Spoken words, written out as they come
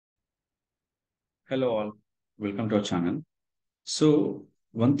Hello all, welcome to our channel. So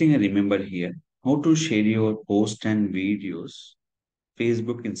one thing I remember here, how to share your post and videos,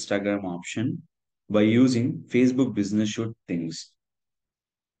 Facebook, Instagram option by using Facebook Business Shoot things.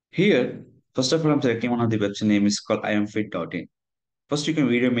 Here, first of all, I'm selecting one of the website name is called imfit.in. First, you can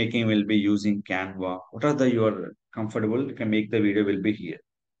video making will be using Canva. What are the your comfortable? You can make the video will be here.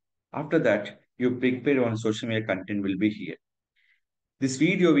 After that, you prepare on social media content will be here. This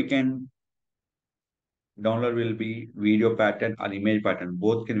video we can download will be video pattern or image pattern.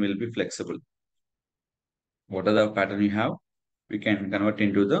 Both can will be flexible. What are the pattern you have? We can convert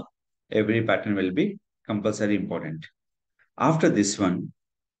into the every pattern will be compulsory important. After this one,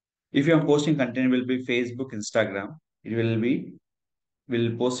 if you are posting content will be Facebook, Instagram, it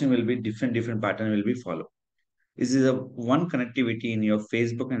will posting will be different pattern will be follow. This is a one connectivity in your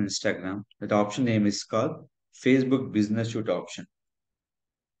Facebook and Instagram. That option name is called Facebook Business Shoot option.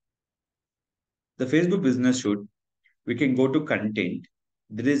 The Facebook Business Shoot, we can go to content.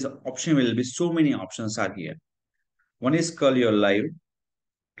 There is option will be so many options are here. One is called your live,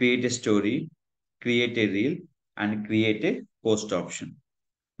 create a story, create a reel, and create a post option.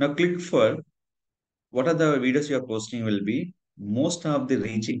 Now click for what are the videos you are posting will be most of the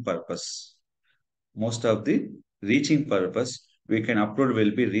reaching purpose. Most of the reaching purpose we can upload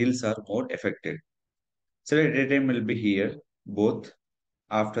will be reels are more effective. So at time will be here both.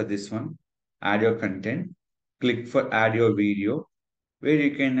 After this one, add your content. Click for add your video where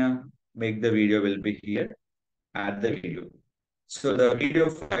you can make the video will be here. Add the video. So the video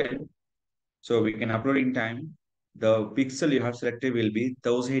file. So we can upload in time. The pixel you have selected will be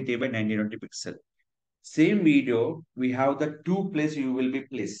 1080 by 1920 pixel. Same video, we have the two place you will be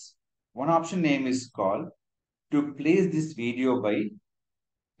placed. One option name is called to place this video by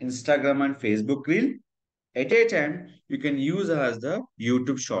Instagram and Facebook reel. At a time, you can use as the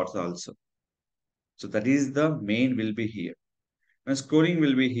YouTube shorts also. So that is the main will be here. When scrolling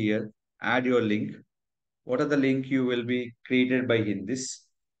will be here, add your link. What are the link you will be created by in this?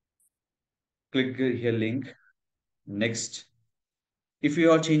 Click here link. Next. If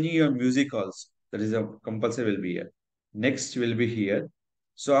you are changing your music also, that is a compulsory will be here. Next will be here.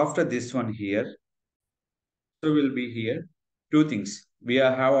 So after this one here, so will be here. Two things. We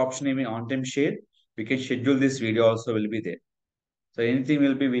have option in on time share. We can schedule this video also will be there. So anything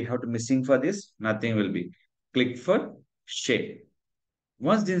will be we have to missing for this, nothing will be. Click for share.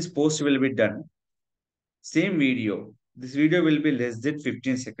 Once this post will be done, same video. This video will be less than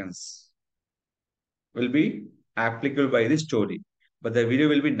 15 seconds. Will be applicable by the story. But the video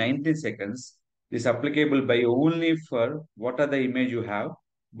will be 19 seconds. This applicable by only for what are the image you have.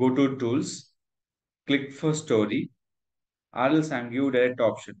 Go to tools, click for story, or else I'm give direct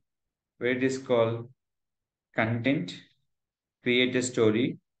option where it is called content, create a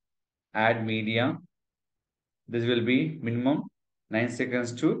story, add media. This will be minimum 9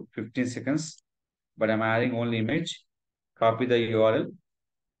 seconds to 15 seconds. But I'm adding only image, copy the URL,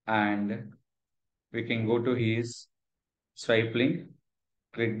 and we can go to his swipe link,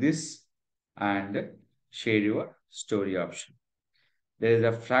 click this and share your story option. There is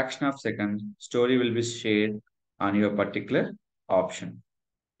a fraction of second story will be shared on your particular option.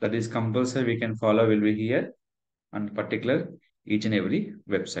 That is compulsory we can follow will be here on particular each and every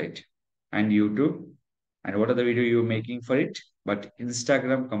website and YouTube. And what are the video you making for it? But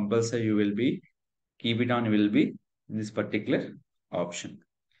Instagram compulsory you will be keep it on will be in this particular option.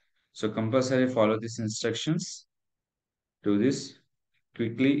 So compulsory follow these instructions. Do this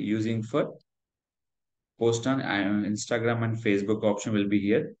quickly using for post on Instagram and Facebook option will be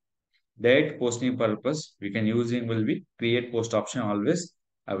here. Direct posting purpose we can using will be create post option always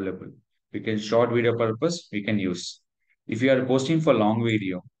available. We can short video purpose we can use. If you are posting for long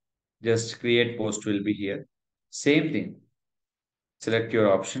video, just create post will be here. Same thing. Select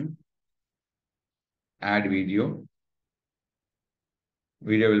your option, add video.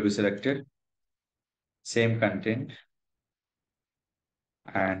 Video will be selected. Same content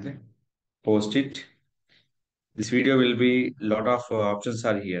and post it. This video will be lot of options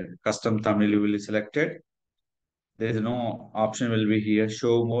are here. Custom thumbnail will be selected. There is no option will be here.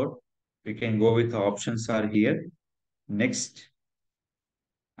 Show more. We can go with the options are here. Next,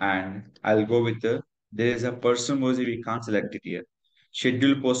 and I'll go with the there is a person music we can't select it here.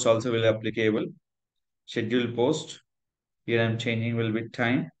 Schedule post also will applicable. Schedule post. Here I'm changing will be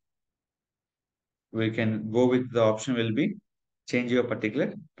time. We can go with the option will be change your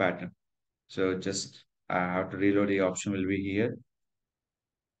particular pattern. So just I have to reload the option will be here.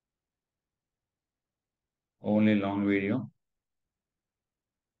 Only long video.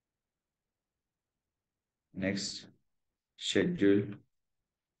 Next, schedule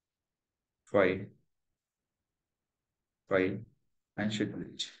 5. file, and schedule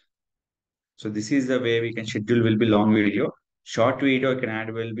it. So this is the way we can schedule will be long video. Short video I can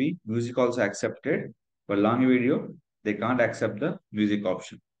add will be music also accepted. For long video, they can't accept the music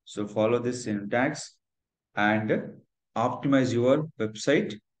option. So follow this syntax and optimize your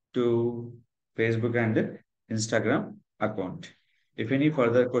website to Facebook and Instagram account. If any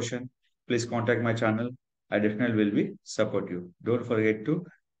further question, please contact my channel. I definitely will be support you. Don't forget to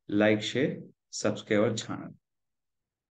like, share, subscribe our channel.